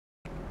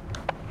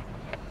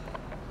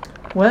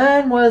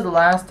When was the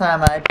last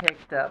time I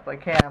picked up a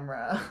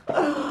camera?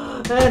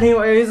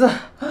 Anyways,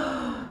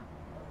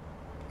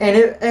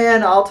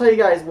 and I'll tell you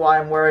guys why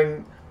I'm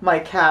wearing my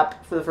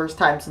cap for the first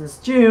time since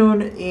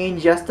June in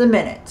just a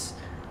minute.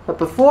 But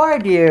before I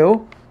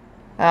do,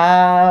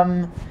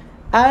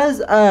 as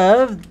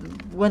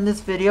of when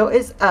this video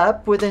is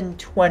up, within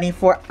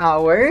 24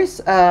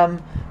 hours,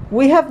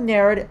 we have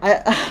narrowed.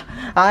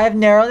 I have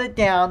narrowed it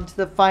down to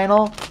the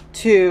final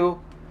 2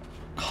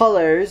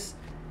 colors.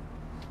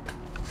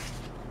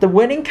 The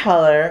winning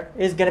color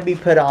is going to be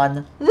put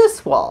on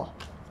this wall.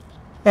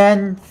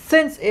 And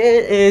since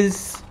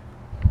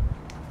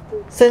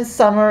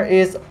summer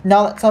is,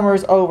 now that summer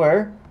is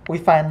over, we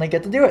finally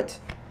get to do it.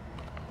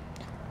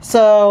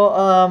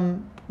 So,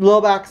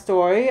 little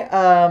backstory.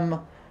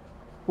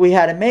 We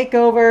had a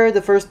makeover.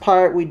 The first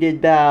part we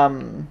did,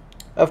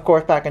 of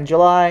course, back in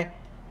July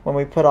when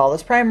we put all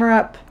this primer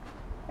up.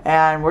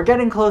 And we're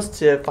getting close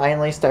to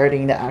finally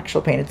starting the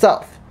actual paint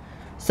itself.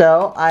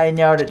 So I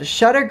narrowed it to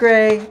Shutter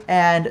Gray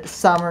and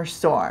Summer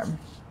Storm.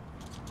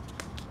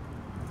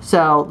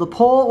 So the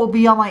poll will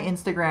be on my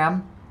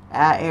Instagram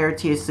at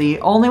airtsc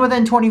only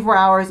within 24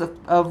 hours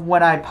of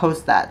when I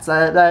post that.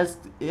 So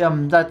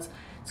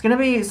it's gonna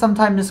be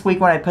sometime this week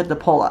when I put the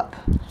poll up.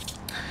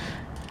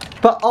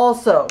 But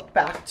also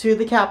back to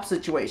the cap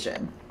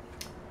situation.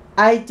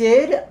 I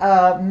did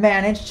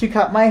manage to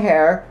cut my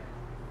hair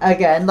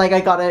again, like I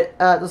got it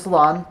at the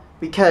salon,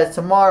 because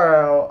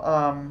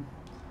tomorrow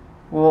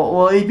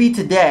well, it'd be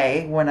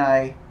today when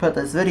I put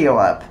this video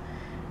up.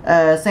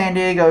 San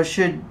Diego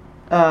should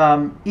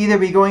either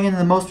be going into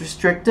the most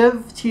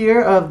restrictive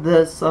tier of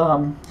this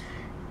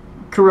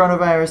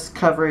coronavirus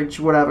coverage,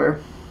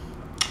 whatever.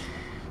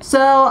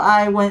 So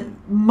I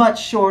went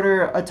much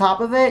shorter atop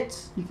of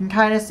it. You can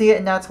kind of see it,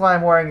 and that's why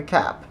I'm wearing a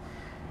cap.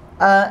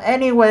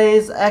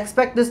 Anyways, I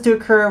expect this to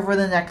occur over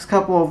the next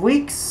couple of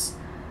weeks.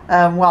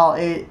 Of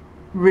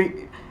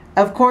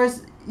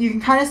course, you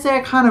can kind of say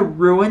I kind of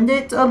ruined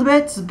it a little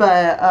bit,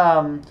 but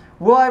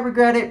will I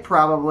regret it?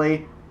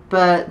 Probably.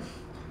 But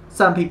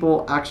some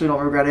people actually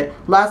don't regret it.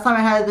 Last time I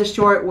had this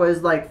short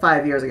was like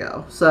 5 years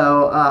ago.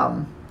 So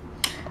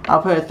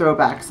I'll put a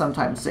throwback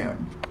sometime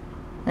soon.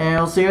 And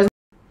we'll see you guys.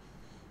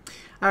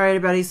 Alright,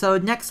 everybody. So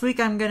next week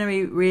I'm going to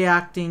be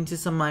reacting to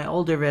some of my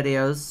older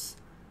videos.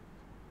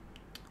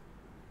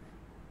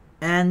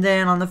 And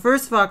then on the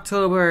 1st of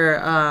October,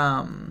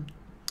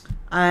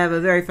 I have a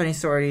very funny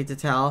story to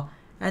tell.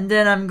 And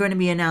then I'm going to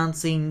be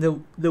announcing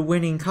the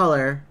winning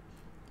color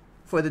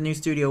for the new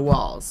studio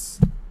walls.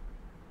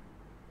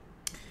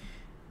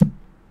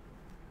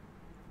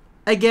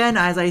 Again,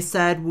 as I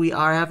said, we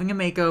are having a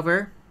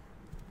makeover.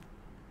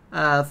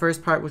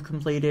 First part was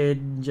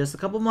completed just a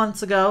couple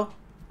months ago.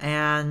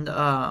 And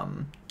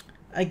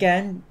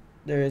again,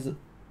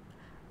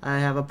 I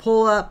have a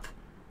poll up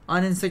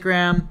on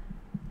Instagram.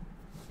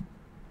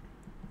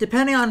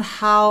 Depending on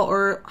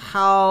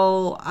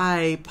how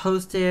I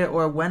post it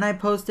or when I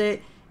post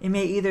it, it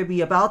may either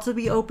be about to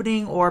be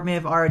opening or may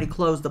have already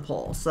closed the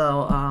poll.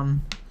 So,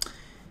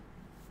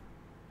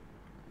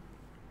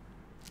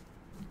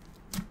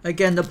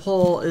 again, the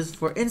poll is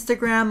for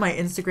Instagram. My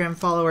Instagram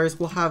followers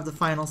will have the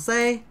final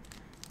say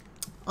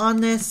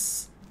on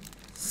this.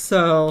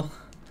 So,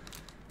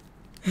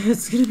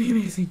 it's going to be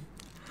amazing.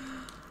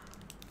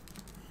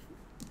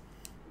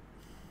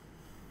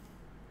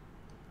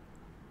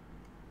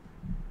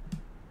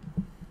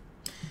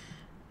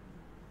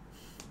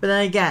 But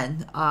then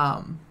again,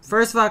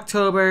 1st of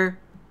October,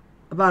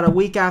 about a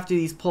week after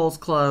these polls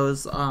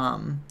close,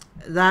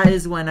 that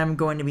is when I'm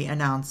going to be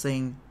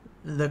announcing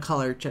the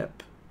color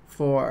chip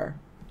for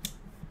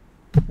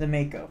the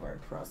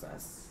makeover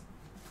process.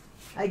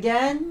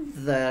 Again,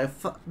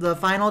 the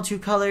final 2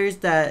 colors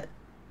that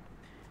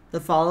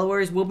the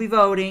followers will be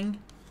voting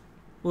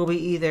will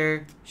be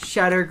either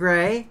Shutter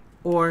Gray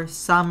or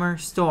Summer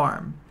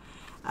Storm.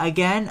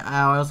 Again,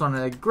 I always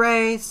wanted a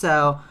gray,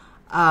 so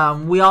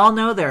we all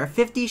know there are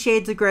 50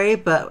 shades of gray,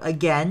 but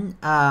again,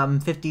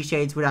 50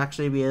 shades would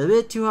actually be a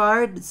bit too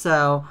hard,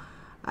 so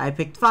I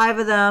picked 5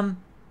 of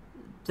them,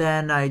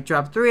 then I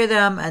dropped 3 of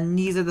them, and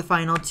these are the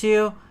final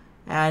 2,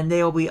 and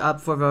they will be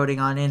up for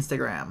voting on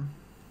Instagram.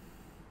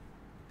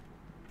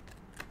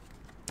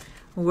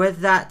 With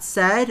that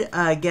said,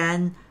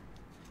 again,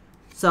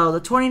 so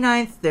the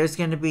 29th, there's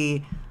going to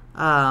be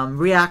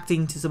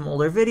reacting to some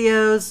older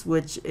videos,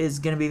 which is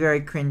going to be very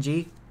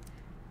cringy.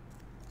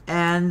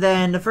 And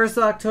then the 1st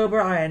of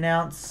October, I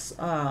announce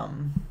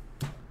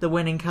the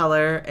winning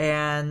color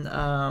and,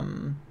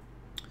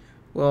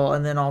 well,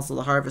 and then also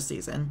the harvest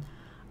season.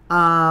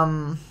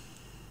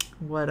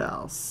 What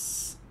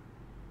else?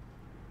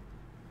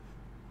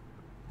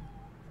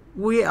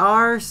 We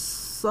are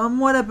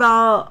somewhat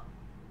about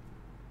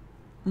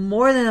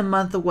more than a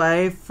month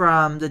away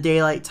from the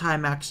daylight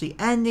time actually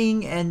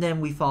ending, and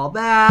then we fall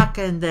back,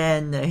 and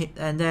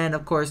then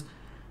of course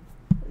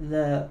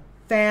the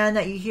fan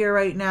that you hear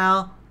right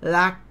now,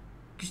 that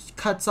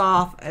cuts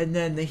off, and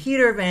then the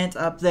heater vent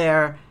up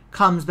there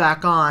comes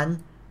back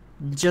on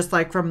Just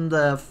like from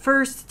the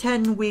first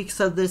 10 weeks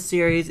of this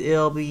series,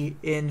 it'll be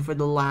in for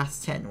the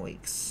last 10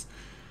 weeks.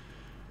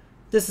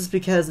 This is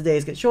because the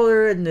days get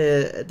shorter and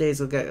the days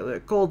will get a little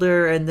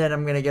colder, and then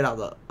I'm gonna get all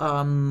the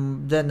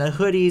then the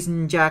hoodies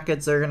and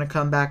jackets are gonna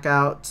come back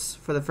out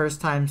for the first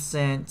time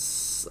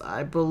since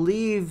I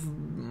believe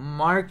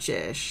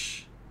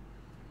March-ish.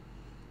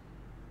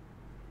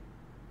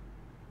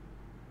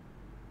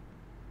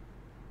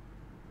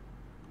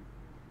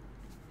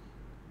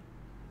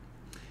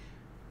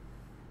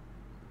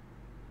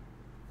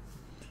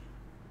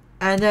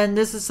 And then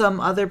this is some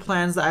other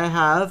plans that I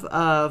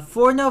have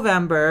for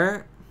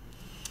November.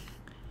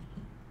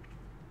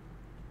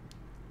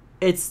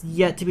 It's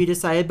yet to be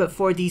decided, but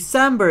for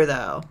December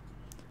though,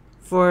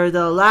 for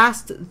the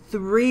last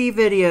 3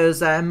 videos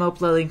that I'm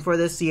uploading for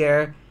this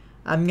year,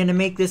 I'm going to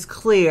make this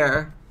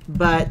clear,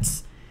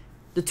 but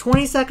the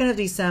 22nd of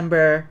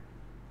December,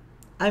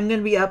 I'm going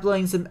to be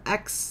uploading some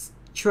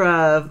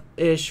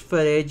extra-ish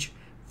footage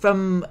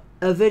from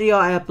a video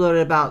I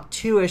uploaded about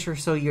 2-ish or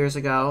so years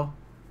ago.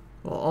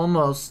 Well,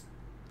 almost,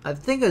 I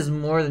think it was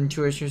more than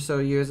 2-ish or so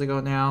years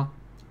ago now.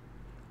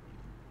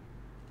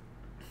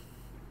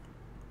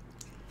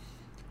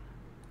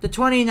 The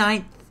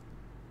 29th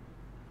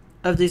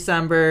of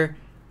December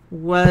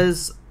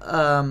was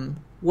going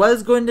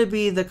to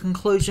be the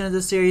conclusion of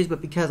the series, but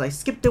because I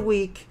skipped a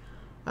week,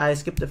 I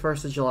skipped the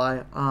 1st of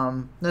July.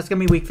 That's going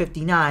to be week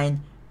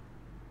 59.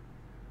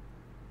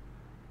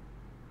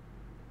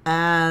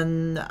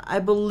 And I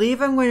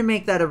believe I'm going to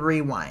make that a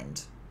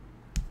rewind.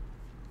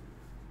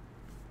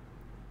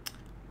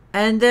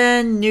 And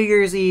then New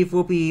Year's Eve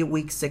will be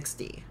week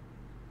 60,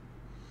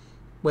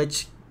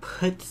 which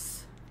puts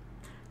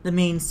the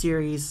main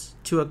series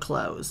to a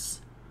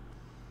close.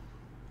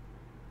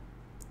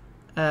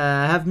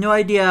 I have no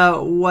idea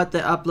what the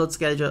upload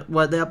schedule,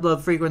 what the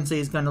upload frequency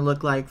is going to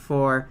look like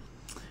for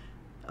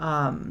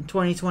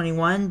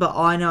 2021, but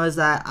all I know is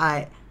that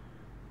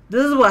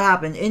this is what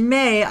happened. In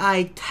May,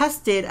 I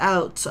tested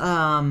out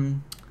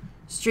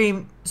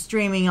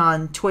streaming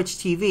on Twitch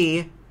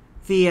TV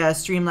via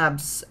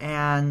Streamlabs,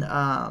 and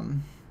I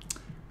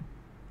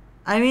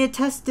mean, it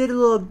tested a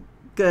little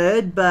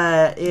good,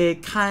 but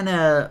it kind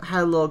of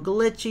had a little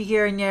glitchy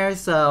here and there,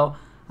 so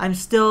I'm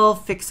still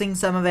fixing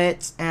some of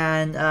it,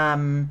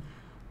 and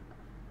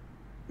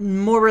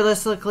more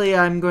realistically,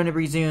 I'm going to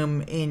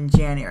resume in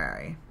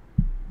January.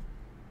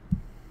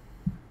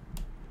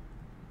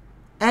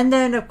 And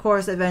then, of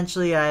course,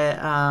 eventually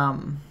I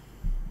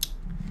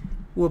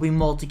will be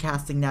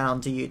multicasting that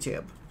onto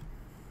YouTube.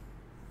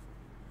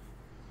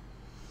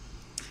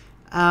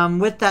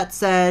 With that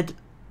said,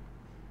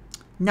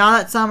 now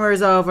that summer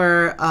is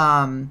over,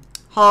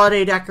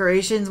 holiday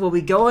decorations will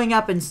be going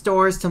up in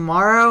stores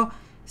tomorrow.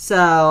 So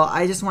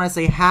I just want to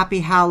say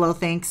happy Hallow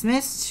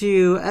Thanksmas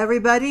to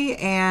everybody,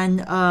 and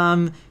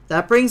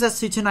that brings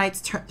us to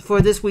tonight's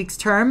for this week's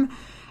term.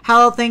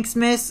 Hallow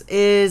Thanksmas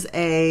is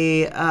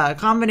a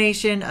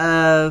combination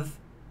of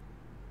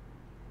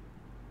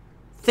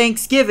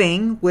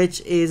Thanksgiving, which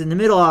is in the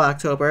middle of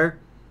October.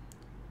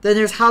 Then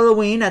there's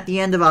Halloween at the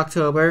end of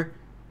October.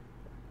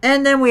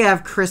 And then we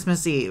have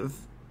Christmas Eve,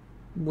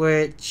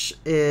 which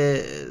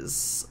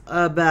is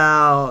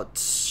about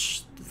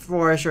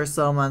 4-ish or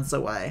so months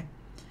away.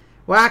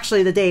 Well,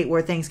 actually, the date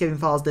where Thanksgiving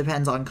falls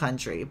depends on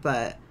country,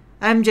 but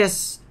I'm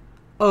just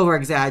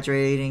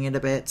over-exaggerating it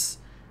a bit.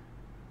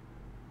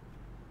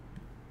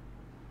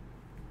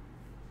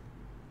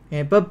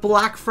 Yeah, but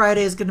Black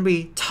Friday is going to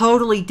be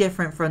totally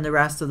different from the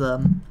rest of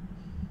them.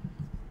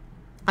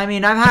 I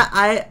mean,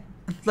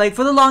 like,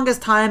 for the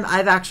longest time,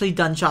 I've actually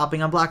done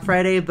shopping on Black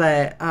Friday,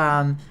 but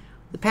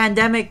the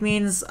pandemic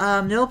means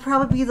it'll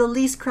probably be the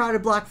least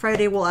crowded Black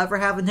Friday we'll ever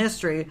have in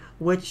history,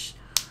 which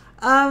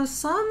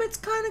some it's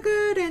kind of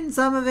good, and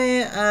some of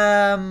it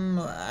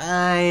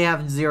I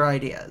have 0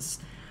 ideas.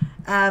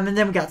 And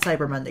then we got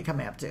Cyber Monday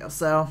coming up too.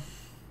 So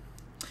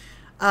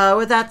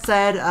with that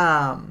said,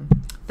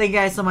 thank you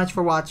guys so much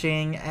for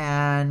watching,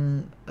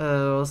 and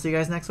we'll see you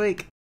guys next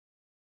week.